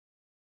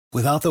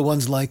Without the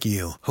ones like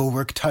you, who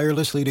work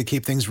tirelessly to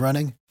keep things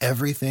running,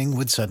 everything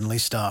would suddenly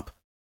stop.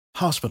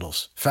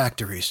 Hospitals,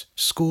 factories,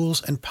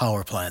 schools, and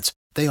power plants,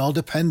 they all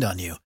depend on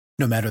you.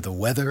 No matter the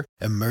weather,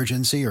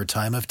 emergency, or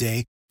time of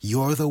day,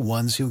 you're the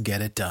ones who get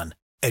it done.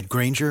 At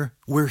Grainger,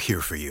 we're here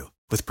for you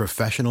with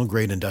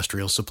professional-grade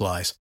industrial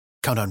supplies.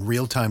 Count on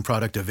real-time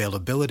product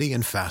availability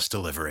and fast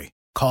delivery.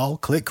 Call,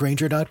 click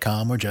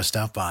Grainger.com, or just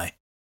stop by.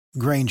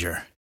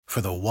 Grainger, for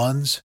the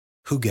ones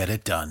who get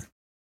it done.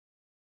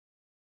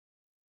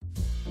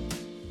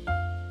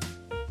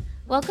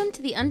 Welcome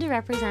to the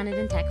Underrepresented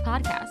in Tech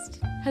podcast,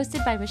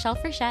 hosted by Michelle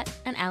Frechette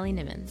and Allie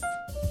Nimmons.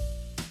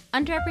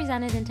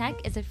 Underrepresented in Tech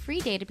is a free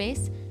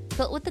database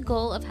built with the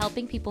goal of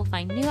helping people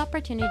find new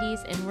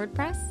opportunities in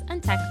WordPress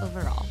and tech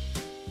overall.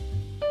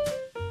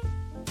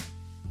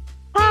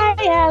 Hi,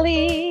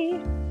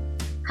 Allie.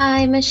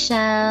 Hi,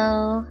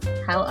 Michelle.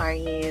 How are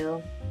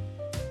you?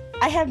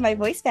 I have my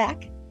voice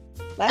back.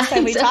 Last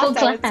time we talked,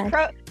 I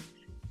was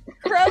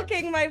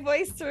croaking my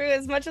voice through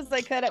as much as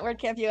I could at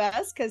WordCamp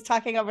US, because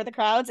talking over the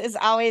crowds is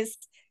always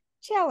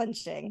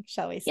challenging,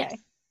 shall we say. Yes,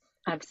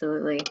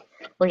 absolutely.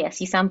 Well, yes,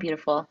 you sound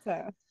beautiful.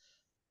 So,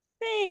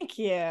 thank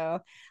you. I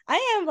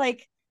am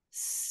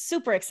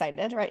super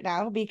excited right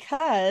now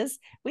because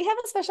we have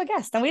a special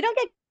guest, and we don't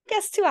get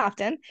guests too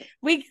often.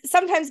 We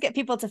sometimes get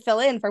people to fill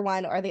in for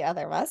one or the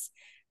other of us,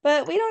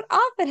 but we don't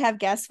often have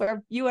guests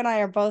where you and I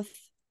are both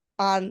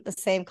on the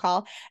same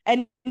call,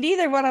 and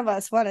neither one of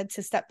us wanted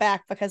to step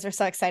back because we're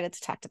so excited to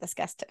talk to this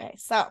guest today.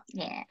 So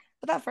yeah,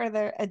 without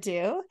further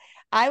ado,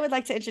 I would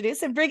like to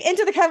introduce and bring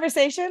into the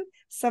conversation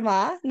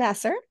Samah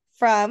Nasr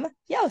from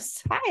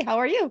Yoast. Hi, how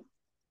are you?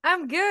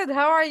 I'm good.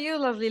 How are you,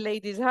 lovely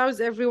ladies? How's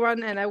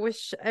everyone? And I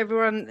wish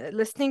everyone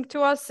listening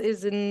to us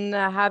is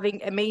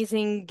having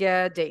amazing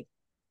day.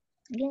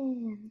 Yeah,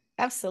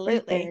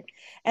 Absolutely.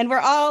 And we're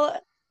all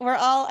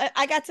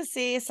I got to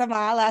see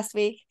Samah last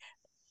week.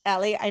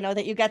 Allie, I know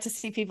that you got to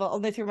see people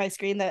only through my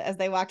screen as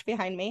they walked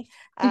behind me,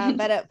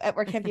 but at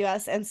WordCamp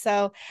US. And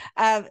so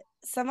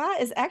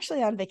Samah is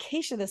actually on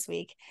vacation this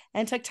week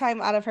and took time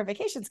out of her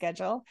vacation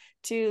schedule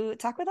to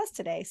talk with us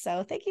today.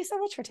 So thank you so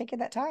much for taking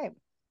that time.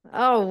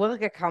 Oh,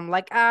 welcome.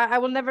 I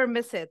will never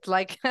miss it.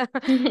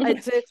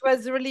 It's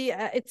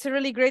a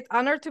really great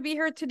honor to be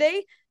here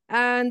today.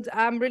 And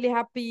I'm really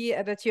happy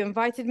that you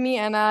invited me,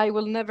 and I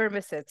will never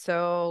miss it.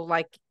 So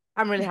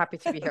I'm really happy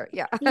to be here.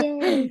 Yeah.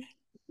 Yay.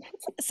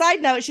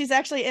 Side note, she's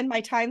actually in my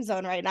time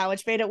zone right now,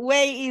 which made it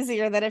way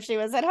easier than if she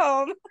was at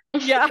home.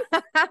 Yeah.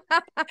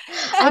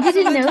 I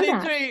didn't know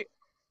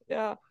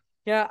that.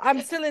 Yeah, I'm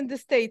still in the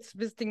States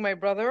visiting my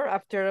brother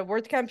after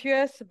WordCamp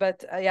US,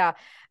 but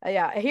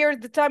here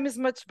the time is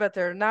much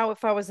better. Now,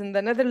 if I was in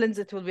the Netherlands,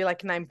 it will be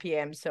 9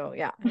 p.m. So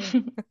yeah.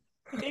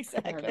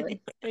 Exactly.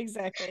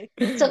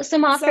 So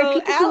Samah, for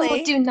people Allie,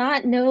 who do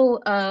not know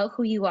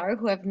who you are,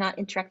 who have not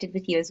interacted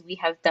with you as we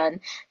have done,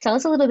 tell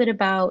us a little bit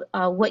about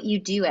what you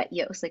do at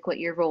Yoast, what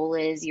your role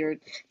is, your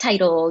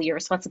title, your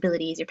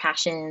responsibilities, your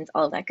passions,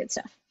 all of that good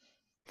stuff.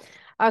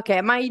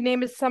 Okay, my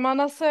name is Samah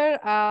Nasr.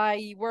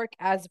 I work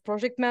as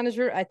project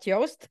manager at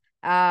Yoast,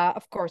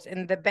 of course,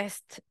 in the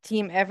best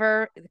team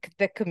ever,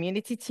 the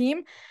community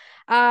team.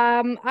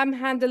 I'm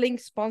handling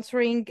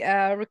sponsoring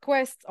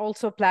requests,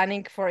 also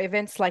planning for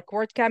events like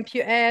WordCamp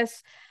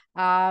US,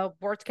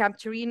 WordCamp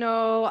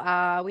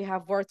Torino. We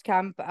have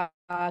WordCamp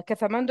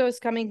Cathamandu is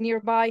coming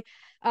nearby.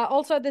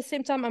 Also, at the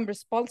same time, I'm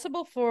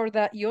responsible for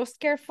the Yoast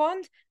Care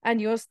Fund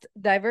and Yoast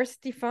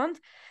Diversity Fund.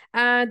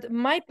 And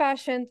my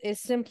passion is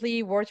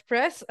simply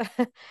WordPress.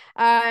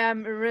 I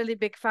am a really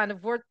big fan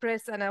of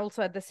WordPress. And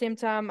also, at the same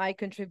time, I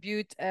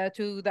contribute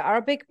to the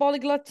Arabic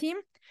Polyglot team.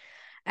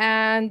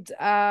 And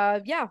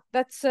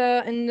that's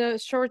in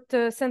short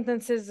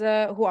sentences,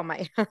 who am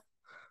I?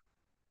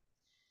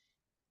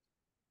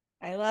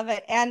 I love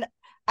it. And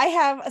I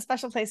have a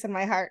special place in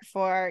my heart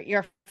for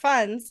your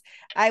funds.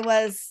 I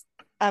was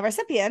a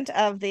recipient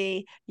of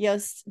the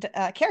Yoast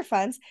Care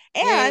Funds,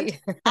 and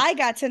I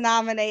got to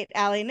nominate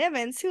Allie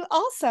Nimmons, who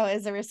also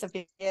is a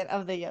recipient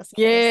of the Yoast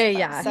Care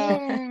Funds.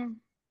 So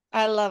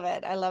I love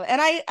it.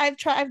 And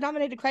I've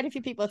nominated quite a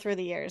few people through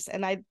the years,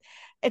 and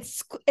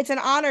it's an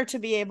honor to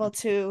be able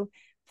to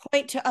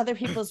point to other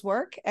people's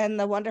work and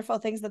the wonderful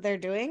things that they're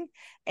doing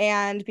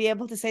and be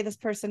able to say this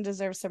person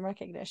deserves some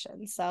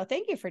recognition. So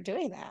thank you for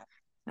doing that.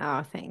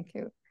 Oh, thank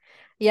you.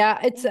 Yeah,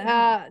 it's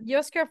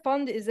Yoast Care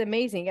Fund is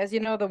amazing. As you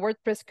know, the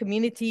WordPress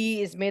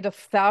community is made of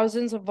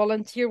thousands of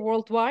volunteers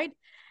worldwide,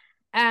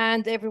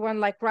 and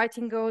everyone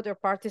writing code or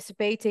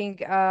participating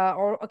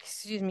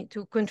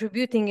to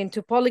contributing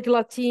into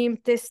Polyglot team,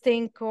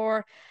 testing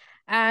core.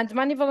 And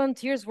many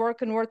volunteers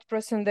work on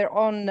WordPress in their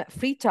own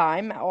free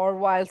time or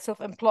while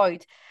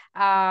self-employed.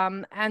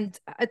 And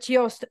at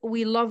Yoast,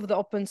 we love the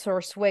open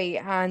source way.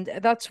 And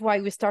that's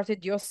why we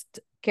started Yoast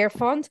Care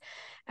Fund.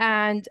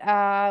 And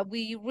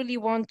we really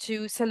want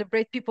to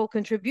celebrate people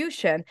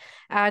contribution,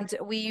 and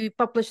we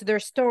publish their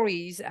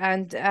stories,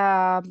 and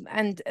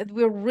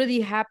we're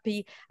really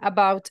happy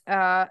about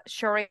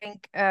sharing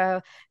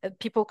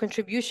people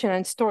contribution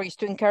and stories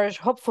to encourage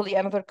hopefully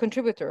another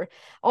contributor.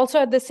 Also,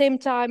 at the same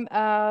time,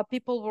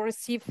 people will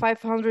receive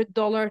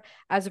 $500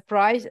 as a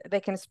prize.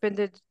 They can spend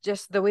it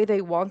just the way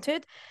they want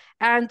it.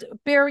 And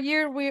per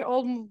year,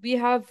 we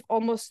have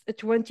almost a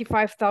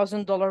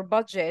 $25,000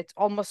 budget,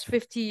 almost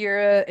 50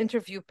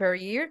 interview per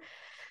year.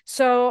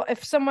 So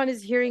if someone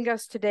is hearing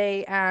us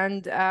today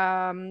and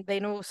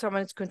they know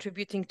someone is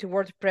contributing to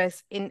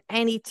WordPress in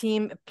any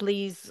team,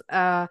 please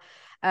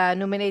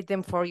nominate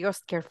them for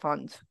Yoast Care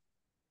Fund.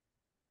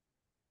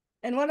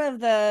 And one of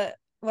the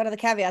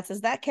caveats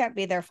is that can't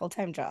be their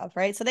full-time job,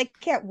 right? So they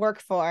can't work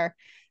for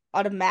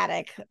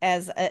Automatic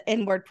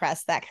in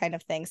WordPress, that kind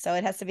of thing. So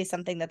it has to be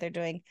something that they're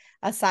doing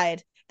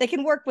aside. They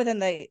can work within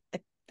the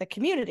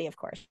community, of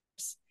course,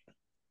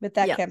 but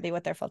that can't be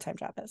what their full-time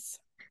job is.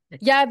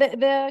 Yeah,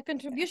 the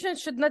contribution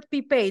should not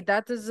be paid.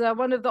 That is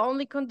one of the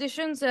only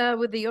conditions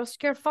with the Yoast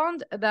Care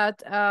Fund,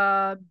 that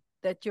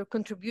your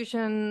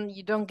contribution,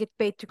 you don't get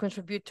paid to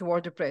contribute to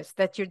WordPress,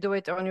 that you do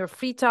it on your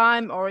free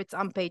time or it's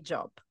unpaid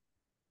job.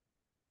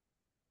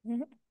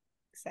 Mm-hmm.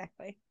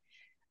 Exactly.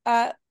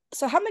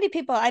 So how many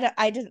people,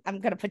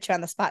 I'm going to put you on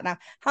the spot now.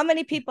 How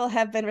many people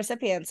have been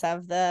recipients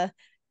of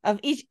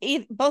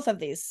both of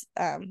these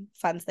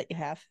funds that you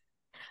have?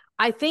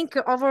 I think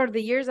over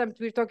the years,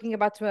 we're talking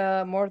about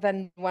more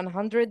than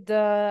 100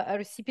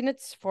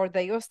 recipients for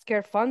the Yoast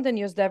Care Fund and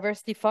Yoast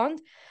Diversity Fund.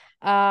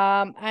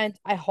 And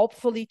I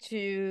hopefully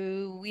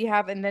we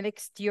have in the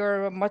next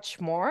year much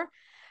more.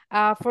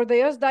 For the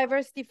Yoast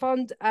Diversity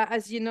Fund,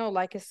 as you know,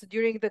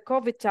 during the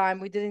COVID time,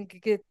 we didn't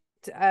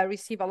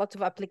receive a lot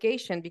of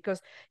application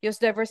because Yoast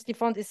Diversity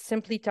Fund is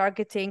simply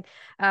targeting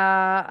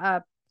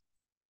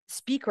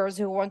speakers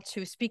who want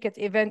to speak at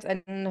events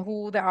and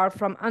who they are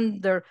from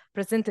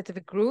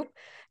underrepresented group.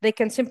 They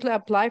can simply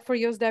apply for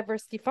Yoast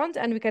Diversity Fund,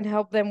 and we can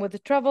help them with the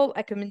travel,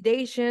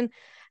 accommodation,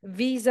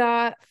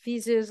 visa,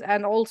 fees,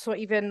 and also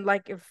even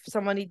if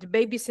someone needs a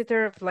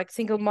babysitter,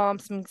 single mom,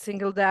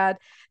 single dad,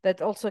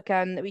 that also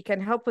we can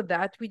help with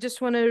that. We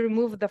just want to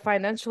remove the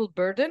financial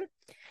burden.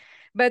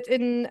 But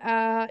in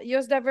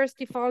Yoast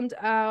Diversity Fund,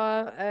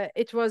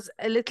 it was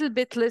a little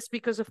bit less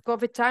because of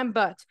COVID time,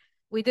 but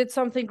we did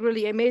something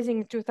really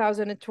amazing in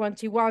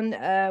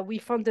 2021. We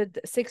funded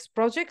 6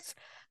 projects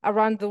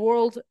around the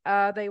world.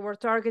 They were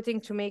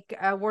targeting to make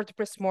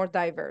WordPress more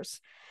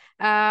diverse.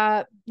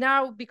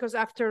 Now, because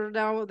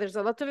there's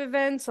a lot of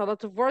events, a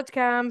lot of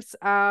WordCamps,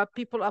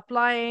 people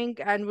applying,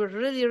 and we're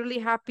really, really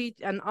happy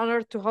and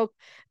honored to help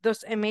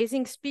those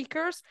amazing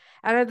speakers.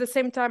 And at the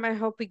same time, I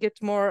hope we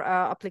get more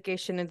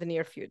application in the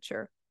near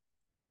future.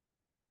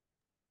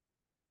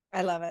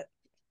 I love it.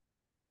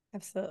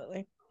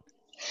 Absolutely.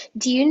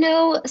 Do you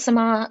know,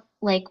 Samah,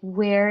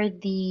 where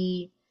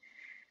the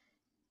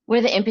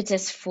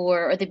impetus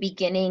for or the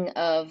beginning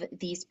of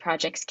these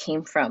projects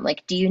came from?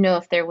 Do you know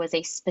if there was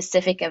a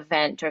specific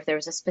event or if there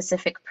was a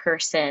specific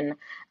person,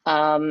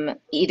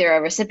 either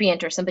a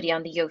recipient or somebody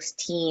on the Yoast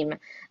team,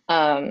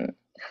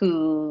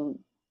 who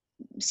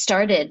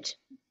started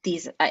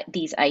these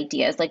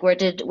ideas? Where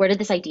did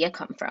this idea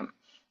come from?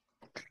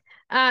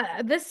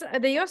 The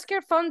Yoast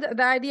Care Fund,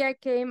 the idea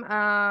came,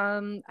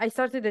 I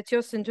started at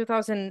Yoast in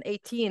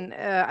 2018.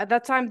 At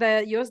that time,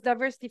 the Yoast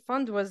Diversity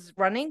Fund was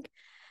running.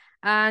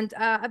 And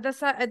at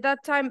that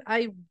time,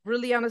 I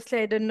really honestly,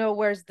 I don't know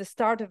where's the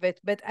start of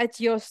it, but at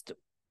Yoast,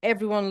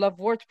 everyone loved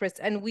WordPress,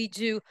 and we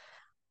do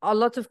a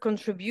lot of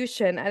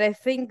contribution. And I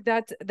think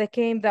that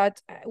came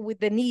with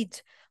the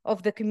need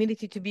of the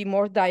community to be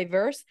more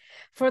diverse.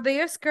 For the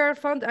Yoast Care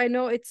Fund, I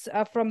know it's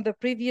from the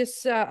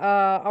previous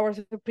our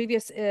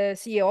previous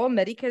CEO,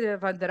 Marike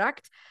van der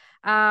Act.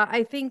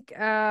 I think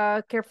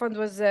Care Fund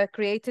was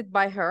created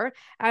by her,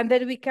 and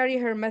then we carry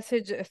her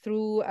message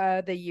through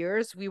the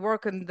years. We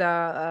work on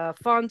the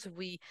fund.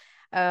 We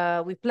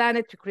plan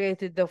it to create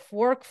the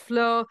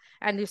workflow,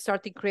 and we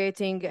started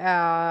creating,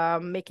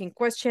 making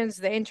questions,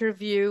 the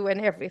interview,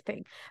 and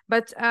everything.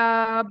 But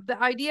the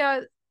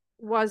idea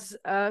was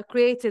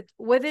created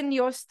within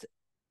Yoast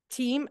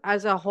team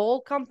as a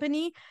whole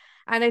company.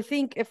 And I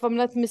think, if I'm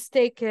not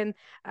mistaken,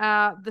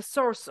 the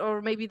source,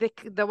 or maybe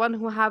the one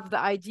who have the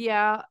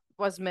idea,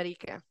 was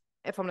Marike,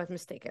 if I'm not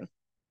mistaken.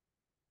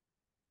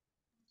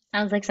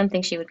 Sounds like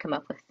something she would come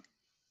up with.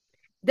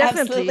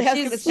 Definitely. Absolutely. I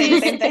was going to say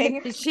the same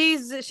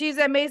thing. She's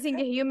amazing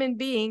human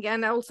being,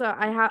 and also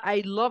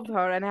I love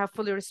her and I have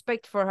fully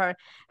respect for her.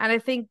 And I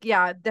think,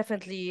 yeah,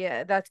 definitely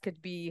that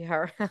could be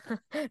her.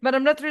 But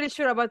I'm not really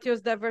sure about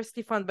Yoast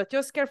Diversity Fund, but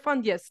Yoast Care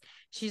Fund, yes,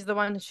 she's the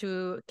one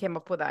who came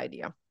up with the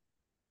idea.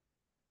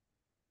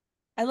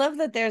 I love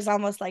that there's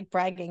almost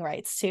bragging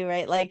rights too,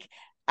 right?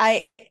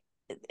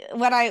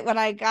 When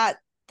I got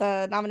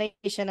the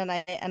nomination and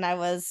I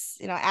was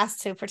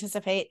asked to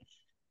participate,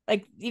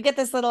 you get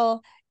this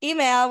little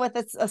email with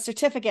a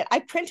certificate. I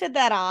printed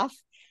that off,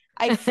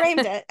 I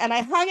framed it, and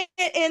I hung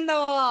it in the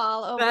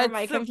wall over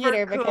my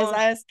computer, cool,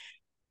 because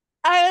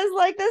I was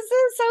like, this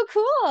is so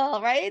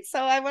cool, right? So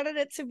I wanted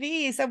it to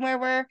be somewhere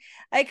where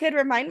I could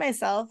remind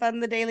myself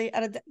on a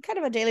kind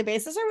of a daily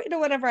basis, or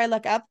whenever I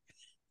look up,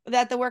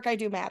 that the work I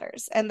do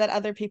matters, and that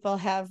other people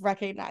have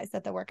recognized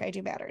that the work I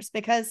do matters.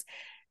 Because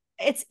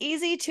it's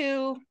easy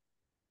to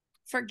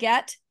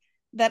forget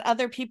that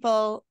other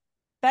people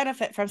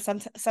benefit from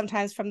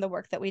sometimes from the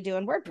work that we do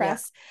in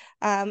WordPress,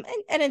 and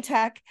in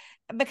tech,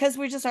 because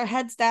we just our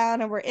heads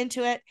down and we're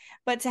into it.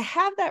 But to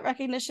have that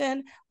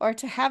recognition, or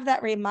to have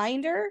that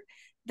reminder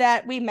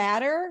that we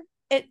matter,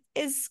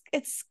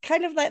 it's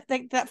kind of like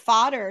that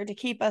fodder to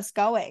keep us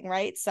going,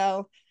 right?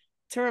 So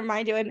to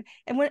remind you,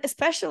 and when,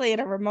 especially in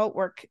a remote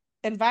work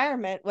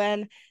environment,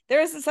 when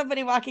there isn't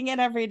somebody walking in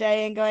every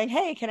day and going,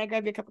 hey, can I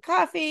grab you a cup of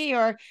coffee,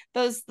 or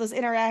those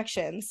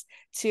interactions,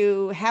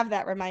 to have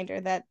that reminder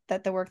that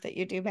the work that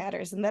you do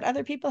matters, and that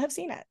other people have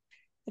seen it.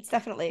 It's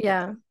definitely a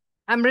good thing.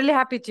 I'm really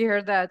happy to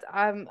hear that.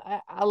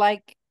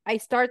 I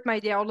start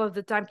my day all of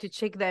the time to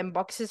check the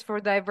inboxes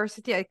for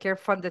diversity. I care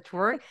fund at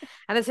work,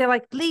 and I say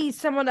like, please,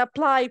 someone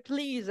apply,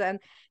 please, and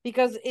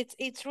because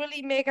it's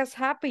really make us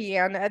happy.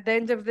 And at the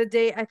end of the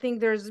day, I think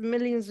there's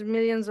millions and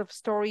millions of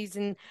stories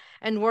in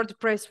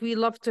WordPress we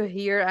love to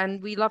hear,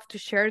 and we love to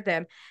share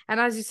them. And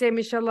as you say,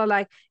 Michelle,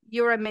 like,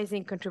 you're an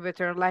amazing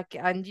contributor, like,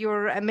 and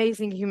you're an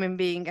amazing human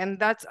being, and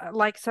that's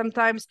like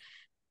sometimes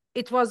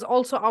it was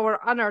also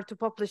our honor to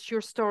publish your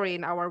story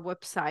in our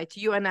website.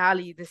 You and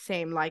Ali, the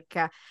same.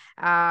 And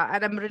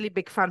I'm really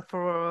big fan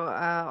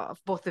of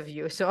both of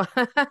you. So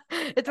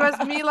it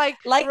was me like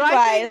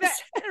likewise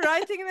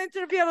writing an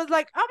interview. I was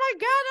like, oh my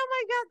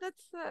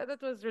god,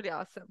 that was really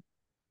awesome.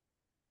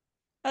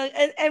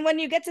 And when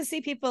you get to see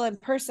people in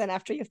person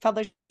after you've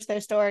published their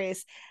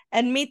stories,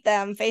 and meet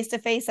them face to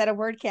face at a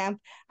WordCamp,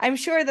 I'm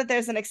sure that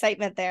there's an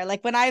excitement there.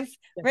 Like when I've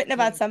written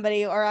about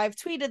somebody, or I've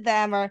tweeted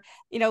them, or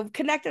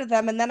connected with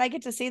them, and then I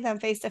get to see them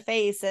face to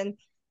face, and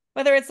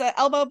whether it's an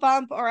elbow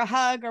bump or a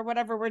hug or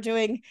whatever we're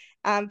doing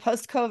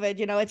post COVID,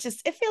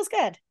 it feels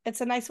good.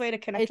 It's a nice way to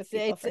connect with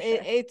people.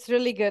 It's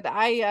really good.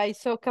 I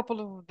saw a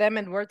couple of them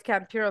in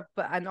WordCamp Europe,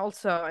 and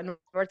also in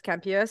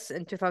WordCamp US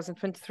in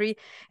 2023.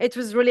 It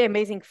was really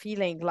amazing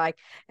feeling, like,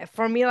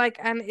 for me, like,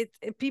 and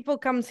people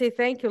come and say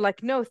thank you,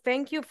 like, no,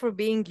 thank you for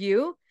being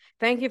you.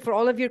 Thank you for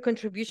all of your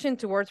contribution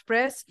to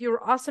WordPress.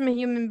 You're awesome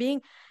human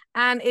being.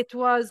 And it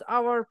was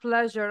our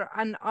pleasure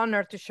and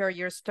honor to share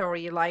your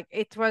story. Like,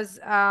 it was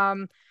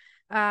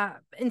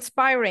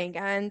inspiring,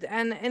 and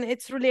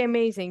it's really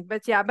amazing.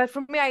 But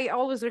for me, I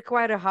always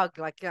require a hug.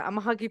 Like, I'm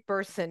a huggy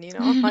person,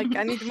 like,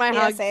 I need my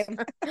hugs. Same.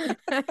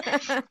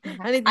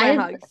 I need my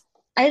hugs.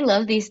 I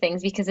love these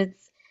things because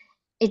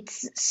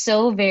it's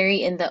so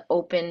very in the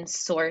open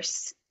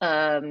source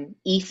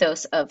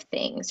ethos of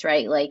things,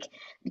 right? Like,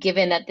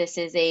 given that this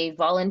is a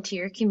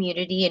volunteer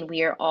community and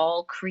we are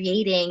all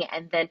creating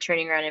and then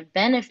turning around and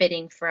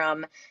benefiting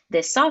from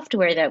this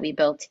software that we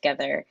built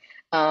together,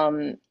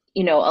 a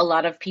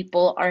lot of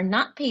people are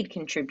not paid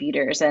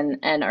contributors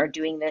and are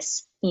doing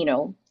this,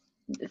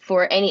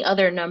 for any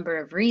other number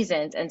of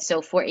reasons. And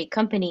so for a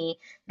company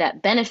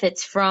that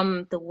benefits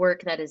from the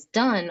work that is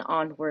done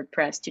on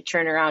WordPress to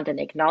turn around and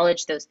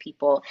acknowledge those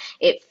people,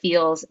 it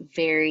feels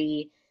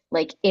very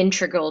like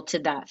integral to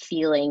that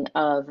feeling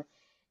of,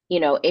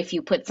 if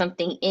you put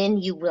something in,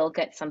 you will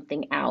get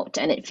something out.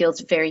 And it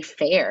feels very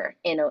fair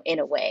in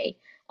a way,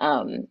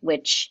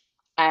 which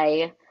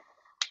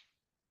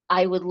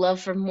I would love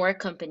for more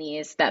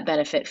companies that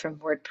benefit from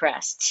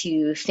WordPress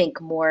to think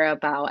more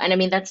about, and I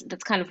mean, that's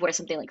kind of where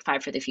something like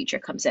Five for the Future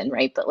comes in,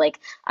 right? But like,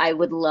 I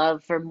would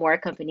love for more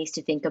companies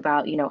to think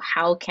about,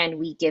 how can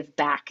we give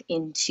back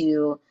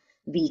into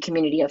the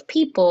community of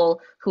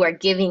people who are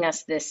giving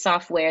us this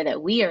software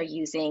that we are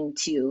using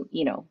to,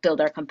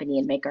 build our company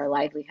and make our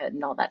livelihood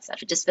and all that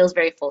stuff. It just feels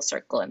very full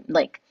circle and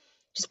like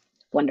just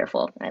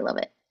wonderful. I love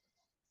it.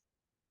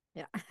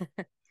 Yeah.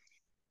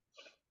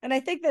 And I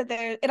think that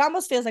it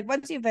almost feels like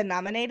once you've been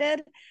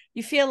nominated,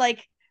 you feel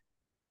like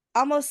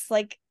almost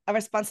like a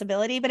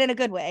responsibility, but in a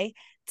good way,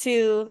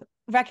 to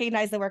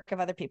recognize the work of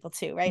other people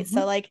too, right? Mm-hmm.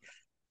 So like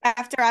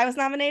after I was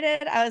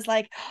nominated, I was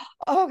like,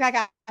 oh my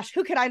gosh,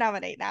 who could I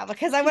nominate now?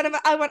 Because I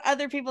want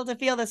other people to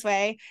feel this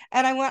way,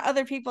 and I want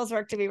other people's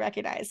work to be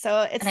recognized.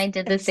 So and I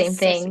did the same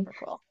thing. So super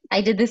cool.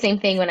 I did the same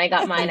thing when I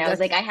got mine. I was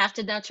like, I have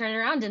to now turn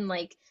around and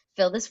like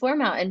fill this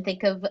form out and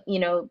think of,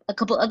 a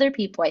couple other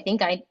people. I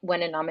think I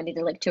went and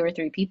nominated like 2 or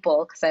 3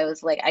 people because I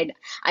was like,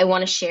 I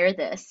want to share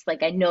this.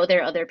 Like, I know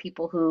there are other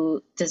people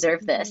who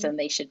deserve this, mm-hmm. and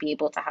they should be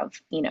able to have,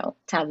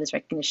 to have this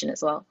recognition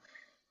as well.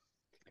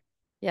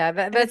 Yeah,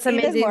 that's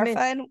amazing. Even more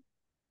fun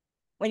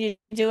when you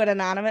do it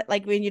anonymous,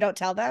 like when you don't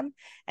tell them,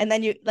 and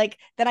then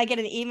then I get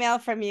an email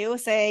from you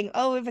saying,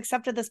 oh, we've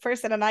accepted this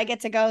person, and I get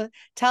to go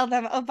tell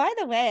them, oh, by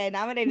the way, I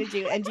nominated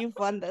you and you've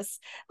won this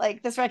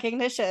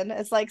recognition.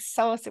 It's like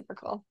so super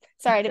cool.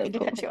 Sorry, I didn't mean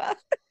to cut you off.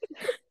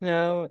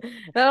 No,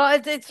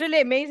 it's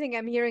really amazing.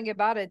 I'm hearing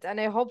about it,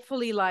 and I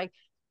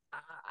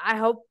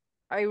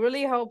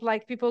really hope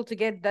like people to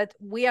get that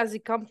we as a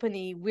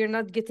company, we're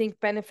not getting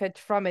benefit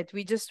from it.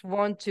 We just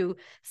want to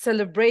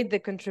celebrate the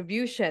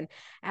contribution.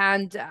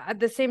 And at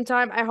the same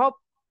time, I hope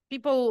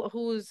people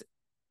who's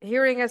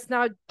hearing us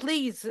now,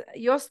 please,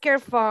 Yoast Care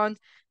Fund,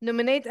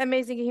 nominate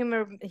amazing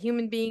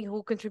human being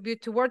who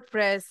contribute to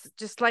WordPress.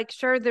 Just like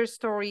share their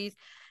stories.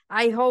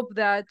 I hope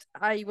that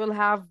I will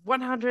have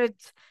 100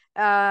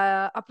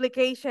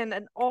 application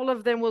and all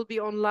of them will be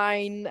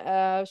online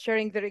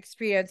sharing their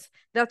experience.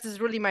 That is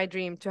really my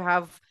dream to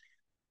have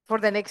for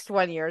the next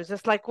 1 year.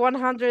 Just like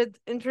 100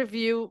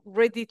 interview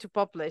ready to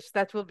publish.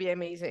 That will be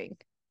amazing.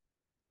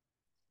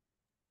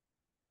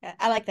 Yeah,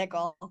 I like that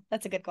goal.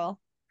 That's a good goal.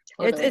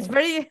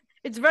 Totally.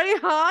 It's very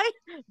high,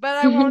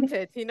 but I want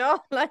it,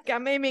 like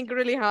I'm aiming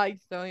really high.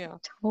 So yeah.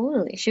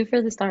 Totally. Shoot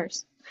for the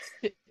stars.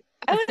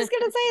 I was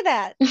gonna say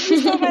that. You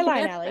stole my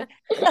line, Allie.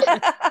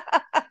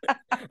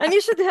 And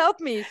you should help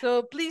me.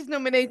 So please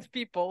nominate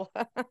people.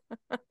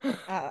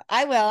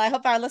 I will. I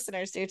hope our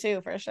listeners do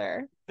too, for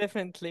sure.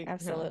 Definitely.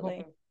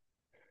 Absolutely.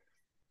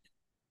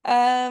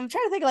 Trying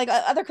to think of like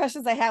other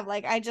questions I have.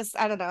 Like I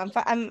don't know.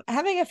 I'm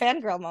having a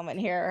fangirl moment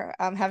here.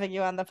 Having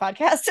you on the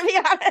podcast, to be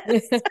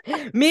honest.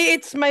 Me,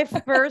 it's my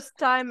first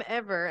time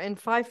ever in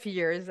 5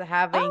 years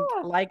having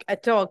like a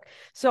talk.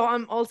 So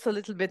I'm also a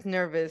little bit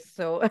nervous.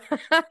 So and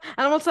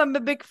I'm a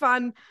big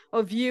fan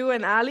of you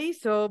and Ali.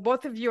 So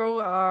both of you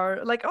are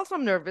like also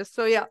I'm nervous.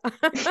 So yeah.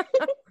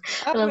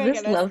 Love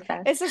this, love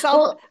that. It's just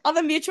all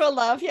the mutual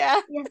love.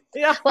 Yeah.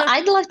 Yeah. Well,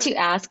 I'd love to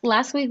ask.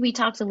 Last week we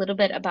talked a little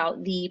bit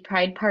about the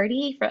Pride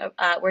Party for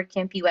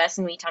WordCamp US,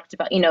 and we talked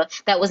about,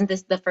 that wasn't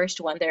the first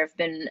one. There have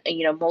been,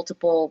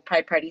 multiple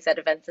Pride parties at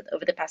events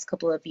over the past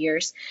couple of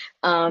years.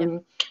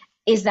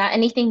 Is that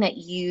anything that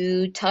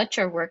you touch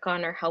or work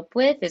on or help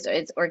with?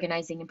 Is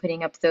organizing and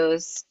putting up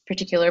those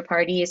particular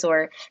parties,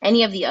 or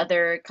any of the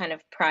other kind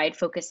of Pride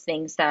focused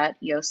things that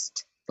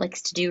Yoast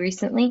likes to do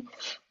recently?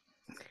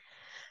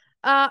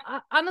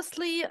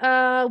 Honestly,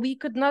 we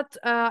could not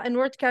in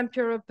WordCamp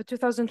Europe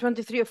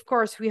 2023. Of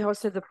course, we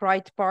hosted the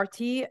Pride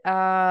Party,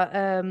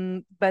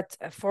 but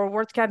for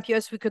WordCamp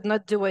US, we could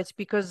not do it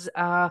because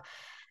the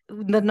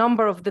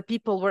number of the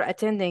people were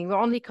attending. We're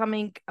only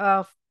coming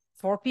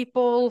 4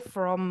 people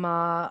from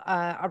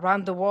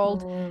around the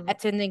world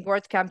attending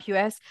WordCamp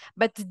US,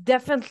 but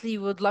definitely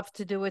would love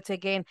to do it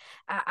again.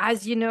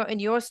 As you know, in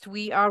Yoast,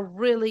 we are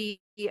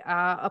really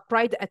a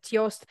Pride at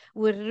Yoast.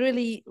 We're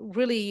really,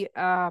 really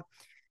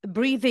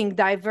breathing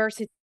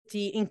diversity,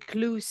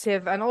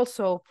 inclusive, and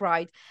also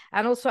pride.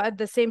 And also at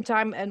the same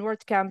time in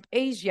WordCamp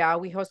Asia,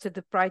 we hosted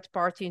the Pride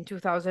Party in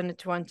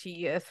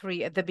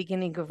 2023 at the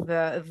beginning of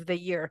the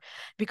year,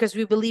 because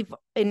we believe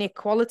in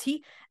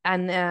equality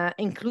and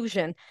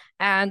inclusion.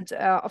 And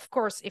of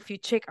course, if you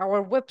check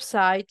our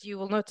website, you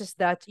will notice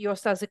that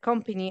Yoast as a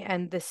company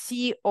and the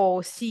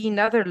COC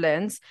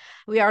Netherlands,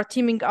 we are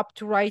teaming up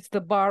to raise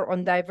the bar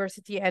on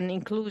diversity and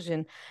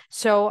inclusion.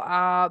 So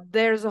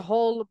there's a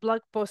whole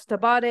blog post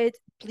about it.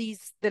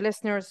 Please, the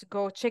listeners,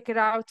 go check it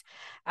out.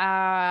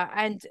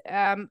 And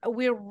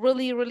we're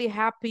really, really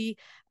happy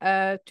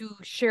to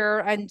share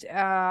and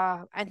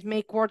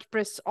make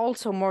WordPress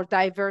also more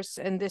diverse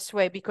in this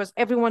way, because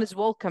everyone is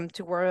welcome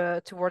to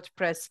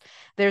WordPress.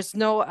 There's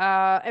no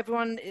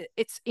everyone.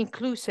 It's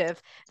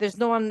inclusive. There's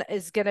no one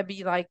is gonna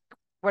be like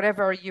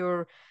whatever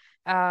you're.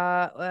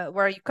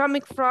 Where are you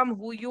coming from,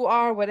 who you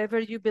are, whatever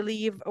you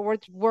believe.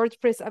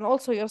 WordPress and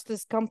also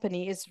Yoast's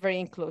company is very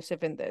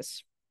inclusive in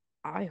this.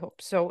 I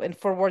hope so. And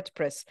for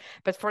WordPress,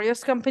 but for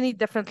Yoast company,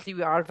 definitely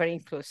we are very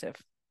inclusive.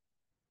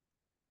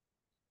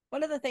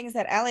 One of the things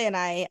that Allie and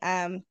I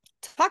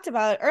talked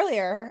about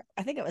earlier,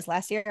 I think it was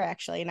last year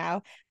actually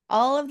now,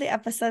 all of the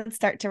episodes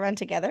start to run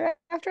together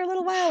after a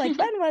little while. Like,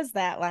 when was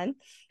that one?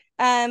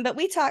 But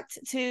we talked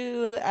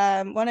to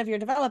one of your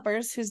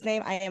developers, whose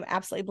name I am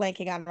absolutely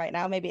blanking on right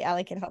now. Maybe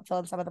Allie can help fill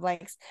in some of the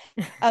blanks,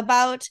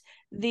 about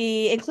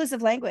the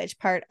inclusive language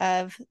part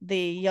of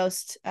the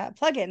Yoast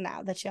plugin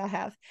now that y'all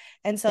have.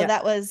 And so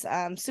that was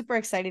super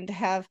exciting to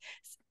have.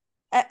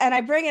 And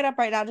I bring it up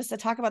right now just to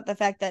talk about the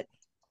fact that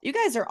you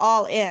guys are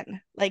all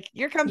in. Like,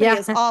 your company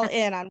is all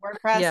in on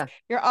WordPress.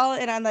 You're all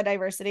in on the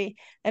diversity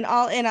and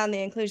all in on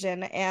the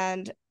inclusion.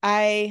 And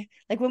I,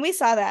 like, when we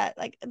saw that,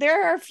 like,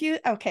 there are a few,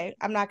 okay,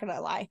 I'm not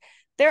gonna lie,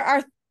 there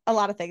are a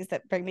lot of things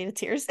that bring me to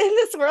tears in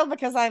this world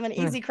because I'm an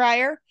easy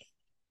crier.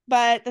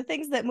 But the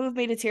things that move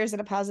me to tears in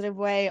a positive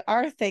way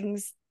are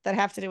things that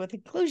have to do with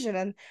inclusion.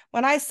 And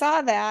when I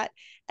saw that,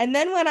 and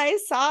then when I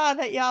saw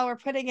that y'all were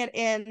putting it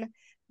in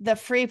the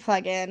free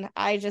plugin,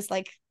 I just,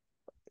 like,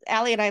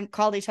 Allie and I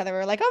called each other. We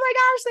were like, "Oh my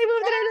gosh, they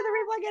moved it into the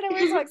free plugin!" And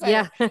we were so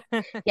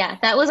excited. Yeah,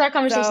 that was our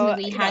conversation that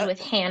we had with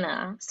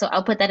Hannah. So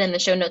I'll put that in the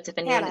show notes if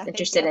anyone is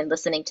interested in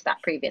listening to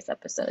that previous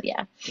episode.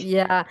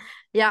 Yeah.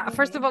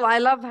 First of all, I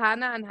love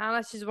Hannah, and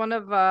Hannah, she's one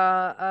of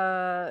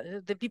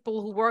the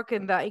people who work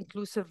in the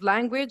inclusive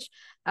language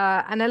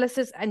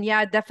analysis. And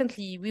yeah,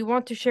 definitely, we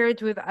want to share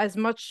it with as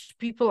much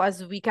people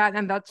as we can,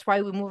 and that's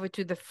why we move it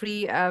to the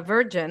free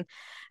version.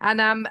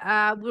 And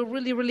we're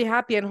really, really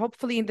happy, and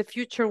hopefully in the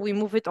future we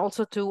move it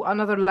also to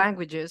another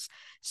languages.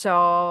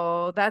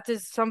 So that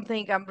is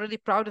something I'm really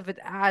proud of it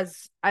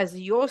as a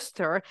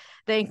Yoaster.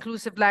 The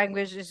inclusive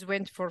languages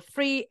went for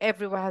free.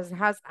 Everyone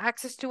has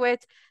access to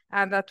it.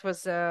 and that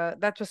was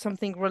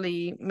something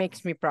really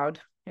makes me proud.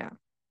 Yeah.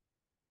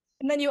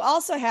 And then you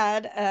also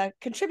had a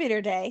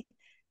contributor day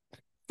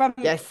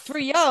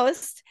through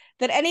Yoast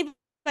that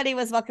anybody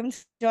was welcome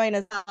to join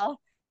as well.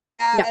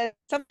 And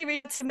somebody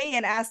reached out to me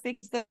and asked me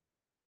the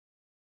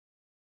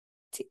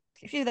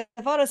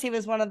photos. He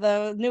was one of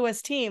the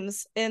newest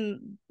teams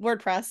in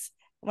WordPress,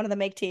 one of the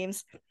make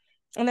teams.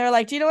 And they're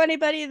like, do you know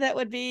anybody that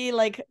would be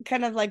like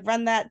kind of like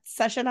run that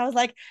session? I was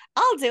like,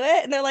 I'll do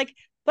it. And they're like,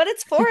 but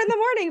it's 4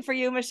 a.m. for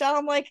you, Michelle.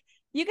 I'm like,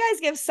 you guys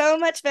give so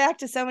much back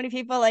to so many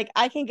people. Like,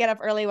 I can get up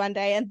early one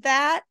day. And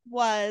that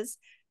was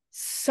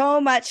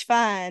so much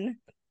fun.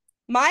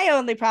 My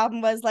only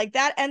problem was like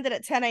that ended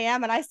at 10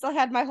 a.m. and I still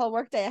had my whole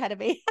workday ahead of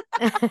me.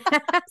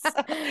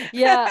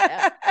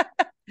 Yeah.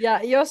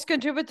 Yeah, Yoast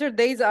contributor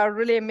days are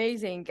really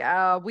amazing.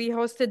 We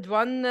hosted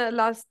one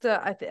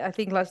I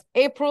think last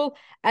April,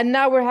 and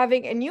now we're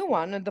having a new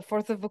one on the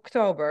 4th of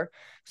October.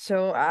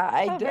 So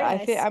I think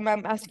nice. I'm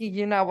asking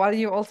you now, are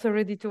you also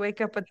ready to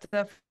wake up at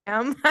 4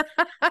 a.m.?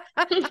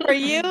 For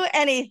you,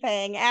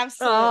 anything.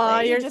 Absolutely. Oh,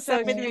 you're just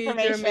so send me the sweet. You're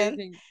information.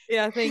 amazing.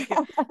 Yeah, thank you.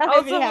 I'd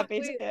be Also, happy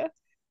to.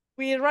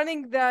 we're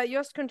running the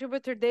Yoast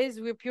contributor days.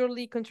 We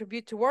purely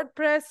contribute to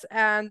WordPress,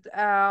 and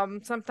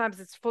sometimes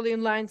it's fully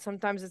online,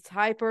 sometimes it's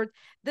hybrid.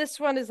 This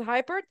one is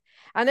hybrid,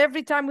 and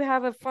every time we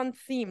have a fun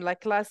theme.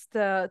 Like last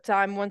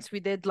time, once we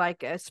did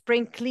like a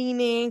spring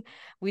cleaning,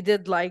 we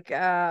did like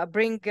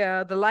bring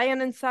the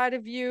lion inside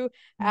of you,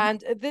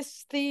 and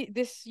this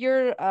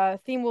year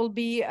theme will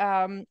be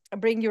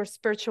bring your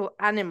spiritual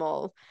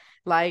animal.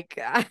 Like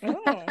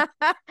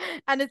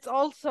and it's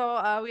also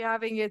we're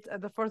having it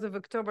the 4th of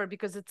October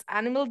because it's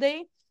Animal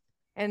Day,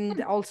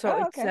 and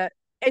also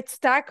it's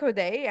Taco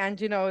Day, and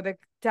the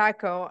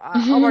taco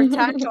our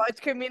taco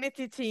at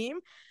community team,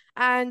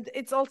 and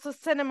it's also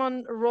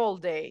Cinnamon Roll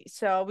Day,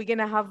 so we're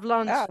gonna have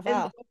lunch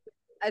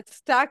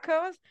it's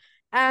tacos,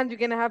 and we're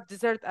gonna have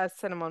dessert as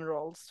cinnamon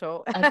rolls.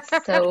 So that's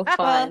so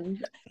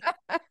fun.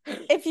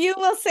 If you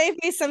will save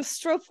me some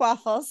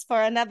stroopwafels for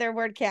another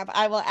WordCamp,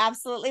 I will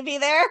absolutely be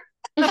there.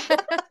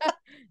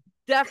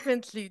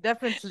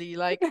 Definitely.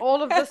 Like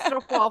all of the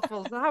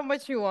stroopwafels. How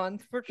much you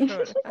want, for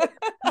sure.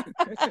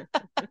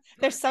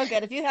 They're so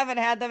good. If you haven't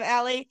had them,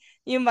 Allie,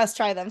 you must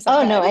try them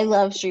sometime. Oh no, I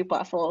love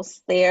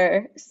stroopwafels.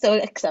 They're so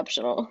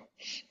exceptional.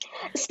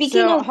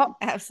 Speaking of,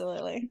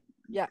 absolutely.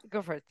 Yeah,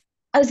 go for it.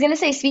 I was gonna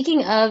say,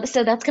 speaking of,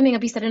 so that's coming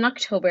up, you said in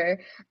October.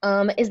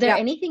 Is there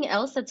anything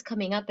else that's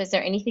coming up? Is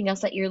there anything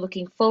else that you're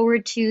looking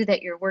forward to,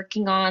 that you're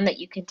working on, that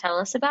you can tell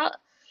us about?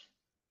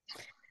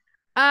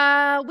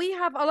 We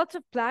have a lot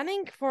of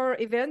planning for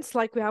events,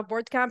 like we have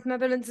WordCamp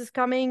Netherlands is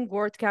coming,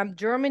 WordCamp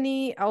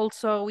Germany.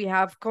 Also, we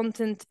have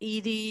Content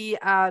ED.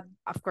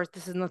 Of course,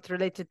 this is not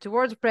related to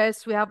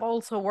WordPress. We have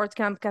also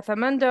WordCamp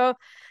Kathmandu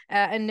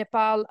in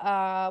Nepal.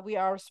 We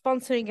are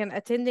sponsoring and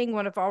attending.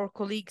 One of our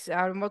colleagues,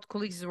 our remote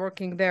colleagues, is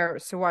working there,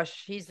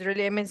 Suwash. He's a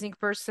really amazing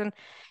person.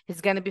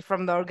 He's going to be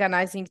from the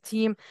organizing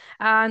team.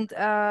 And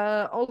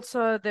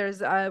also, there's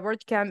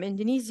WordCamp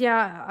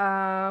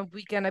Indonesia.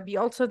 We're going to be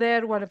also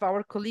there. One of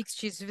our colleagues,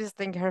 she's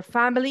visiting her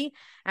family,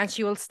 and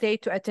she will stay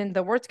to attend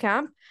the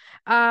WordCamp.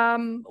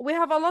 We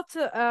have a lot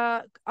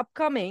of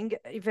upcoming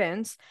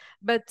events,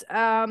 but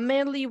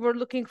mainly we're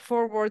looking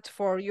forward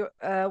for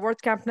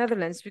WordCamp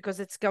Netherlands because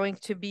it's going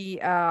to be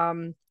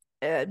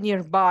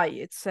nearby.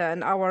 It's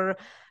an hour,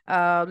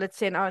 let's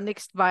say an hour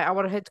next by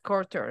our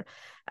headquarters.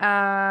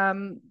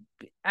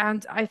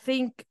 And I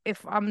think,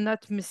 if I'm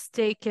not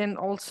mistaken,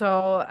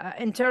 also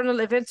internal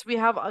events. We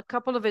have a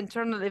couple of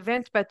internal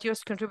events, but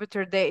Yoast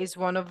Contributor Day is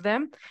one of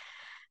them.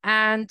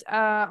 And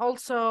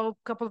also a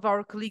couple of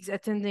our colleagues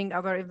attending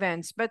other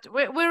events, but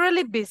we're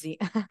really busy.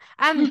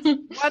 And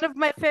one of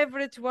my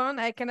favorite one,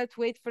 I cannot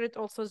wait for it,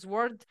 also is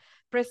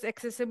WordPress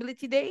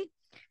Accessibility Day.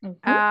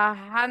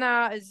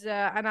 Hannah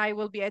and I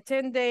will be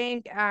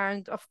attending,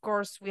 and of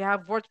course we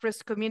have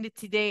WordPress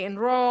Community Day in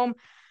Rome.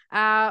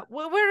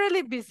 We're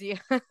really busy.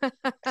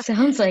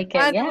 Sounds like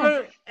it,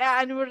 yeah.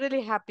 And we're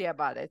really happy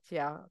about it.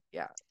 Yeah.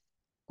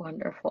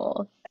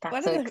 Wonderful.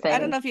 That's so exciting. I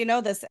don't know if you know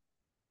this.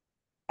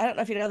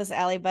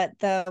 Allie, but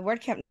the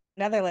WordCamp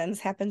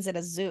Netherlands happens in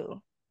a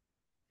zoo.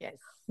 Yes.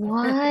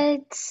 What?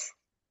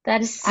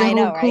 That is so I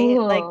know,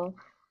 cool. right? Like,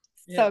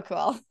 so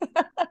cool.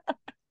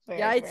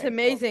 It's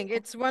amazing. Cool.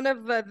 It's one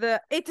of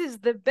it is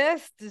the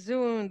best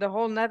zoo in the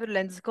whole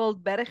Netherlands. It's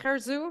called Berger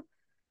Zoo.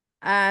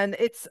 And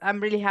I'm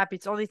really happy.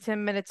 It's only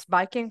 10 minutes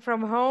biking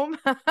from home.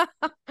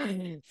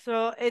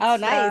 So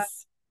it's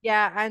nice.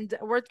 And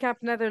WordCamp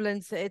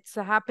Netherlands, it's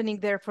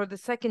happening there for the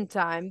second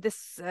time.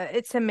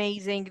 It's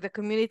amazing. The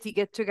community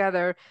get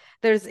together.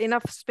 There's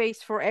enough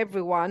space for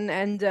everyone,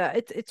 and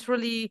it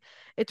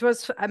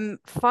was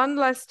fun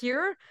last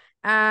year.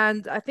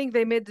 And I think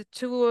they made the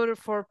tour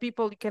for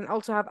people. You can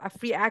also have a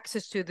free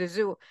access to the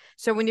zoo.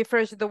 So when you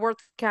finish the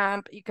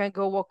WordCamp, you can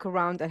go walk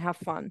around and have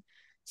fun.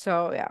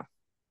 So yeah.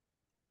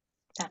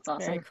 That's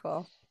awesome. Very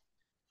cool.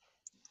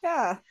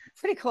 Yeah,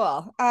 pretty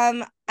cool.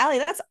 Allie,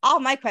 that's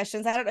all my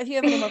questions. I don't know if you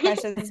have any more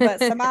questions,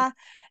 but Samah,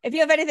 if you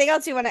have anything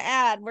else you want to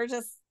add, we're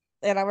just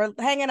we're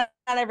hanging on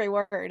every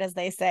word, as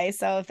they say.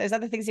 So if there's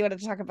other things you wanted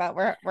to talk about,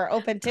 we're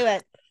open to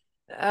it.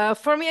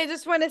 For me, I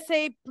just want to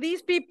say,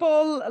 please,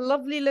 people,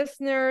 lovely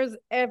listeners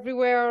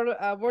everywhere,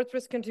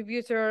 WordPress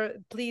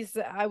contributor, please,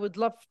 I would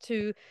love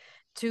to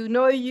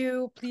know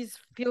you. Please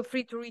feel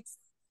free to reach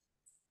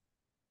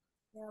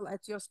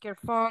at Yoast Care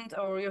Fund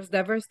or Yoast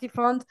Diversity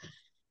Fund.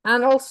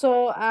 And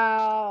also,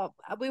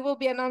 we will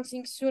be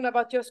announcing soon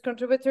about Yoast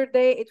Contributor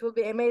Day. It will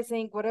be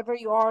amazing. Whatever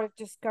you are,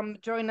 just come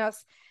join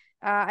us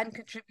and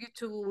contribute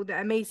to the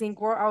amazing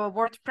our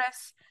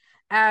WordPress.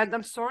 And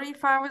I'm sorry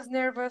if I was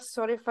nervous.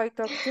 Sorry if I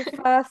talked too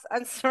fast.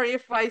 And sorry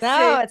if I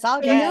No, it's all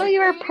good. No,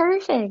 you are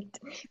perfect.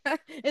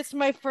 It's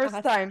my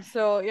first time,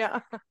 so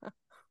yeah.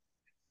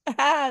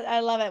 I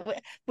love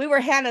it. We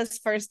were Hannah's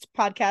first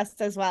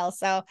podcast as well,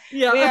 so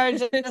yeah. We are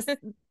just.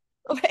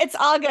 It's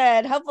all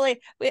good.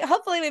 Hopefully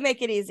we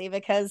make it easy,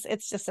 because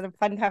it's just a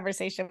fun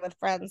conversation with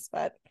friends.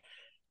 But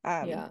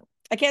yeah.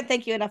 I can't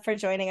thank you enough for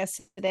joining us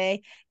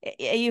today.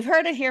 You've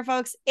heard it here,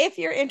 folks. If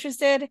you're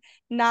interested,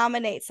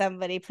 nominate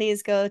somebody.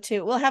 Please go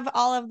to, we'll have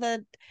all of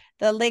the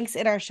links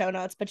in our show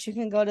notes, but you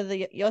can go to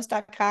the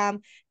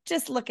Yoast.com,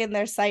 just look in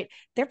their site.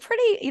 They're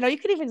pretty, you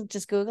could even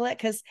just Google it,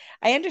 because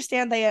I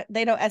understand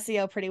they know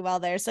SEO pretty well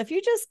there. So if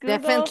you just Google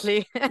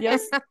definitely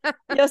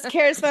Yoast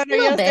Cares Fund or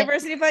Yoast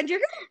Diversity Fund, you're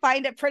going to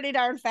find it pretty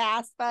darn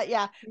fast. But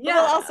yeah, we'll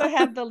also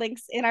have the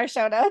links in our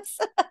show notes.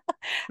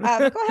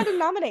 But go ahead and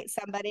nominate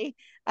somebody.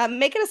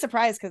 Make it a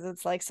surprise, because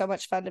it's like so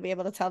much fun to be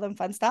able to tell them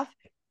fun stuff.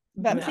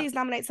 But please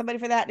nominate somebody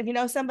for that. If you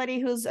know somebody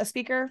who's a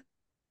speaker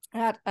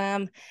at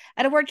a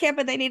WordCamp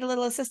and they need a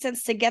little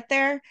assistance to get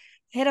there,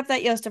 hit up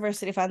that Yoast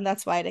Diversity Fund.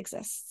 That's why it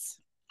exists.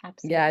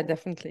 Absolutely. Yeah,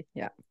 definitely.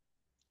 Yeah.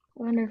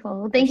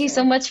 Wonderful. Well, thank you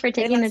so much for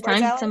taking the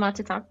time, Samah,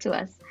 to talk to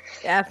us.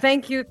 Yeah,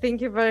 thank you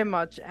very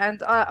much.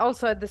 And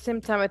also at the same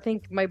time, I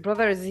think my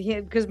brother is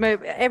here, because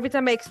every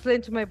time I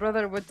explain to my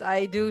brother what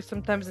I do,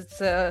 sometimes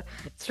it's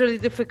really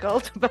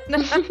difficult. But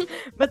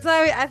but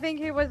now I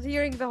think he was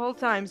hearing the whole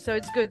time, so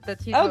it's good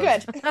that he. Oh,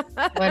 good.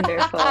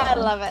 Wonderful. I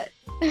love it.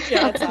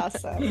 Yeah, that's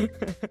awesome.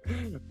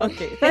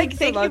 Okay, thank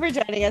you for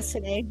joining us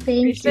today.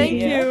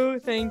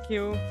 Thank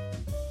you.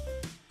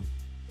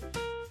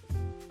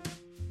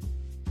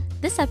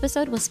 This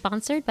episode was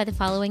sponsored by the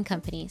following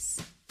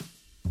companies.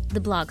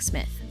 The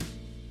Blogsmith.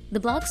 The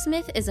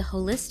Blogsmith is a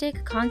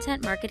holistic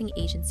content marketing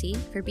agency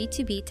for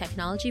B2B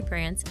technology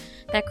brands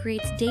that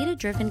creates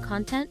data-driven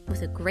content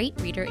with a great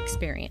reader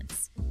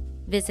experience.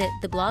 Visit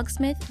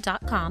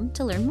theblogsmith.com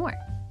to learn more.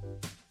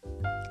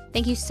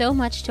 Thank you so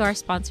much to our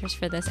sponsors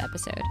for this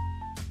episode.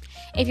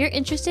 If you're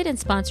interested in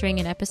sponsoring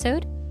an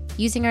episode,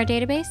 using our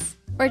database,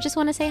 or just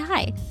want to say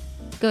hi,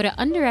 go to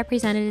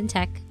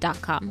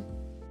underrepresentedintech.com.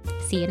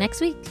 See you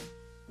next week.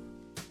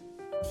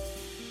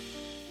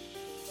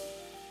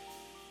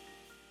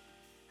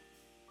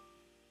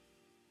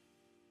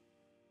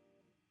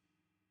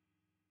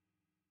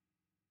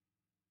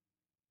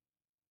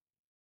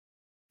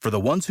 For the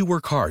ones who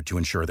work hard to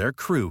ensure their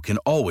crew can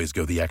always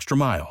go the extra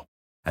mile,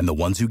 and the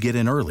ones who get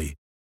in early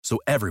so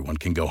everyone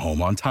can go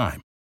home on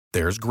time,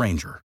 there's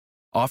Grainger,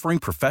 offering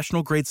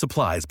professional-grade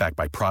supplies backed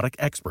by product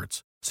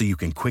experts so you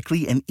can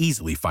quickly and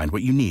easily find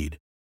what you need.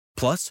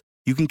 Plus,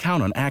 you can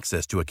count on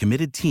access to a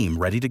committed team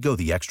ready to go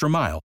the extra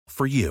mile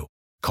for you.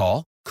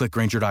 Call, click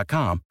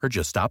Grainger.com, or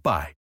just stop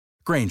by.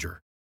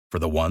 Grainger, for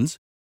the ones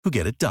who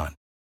get it done.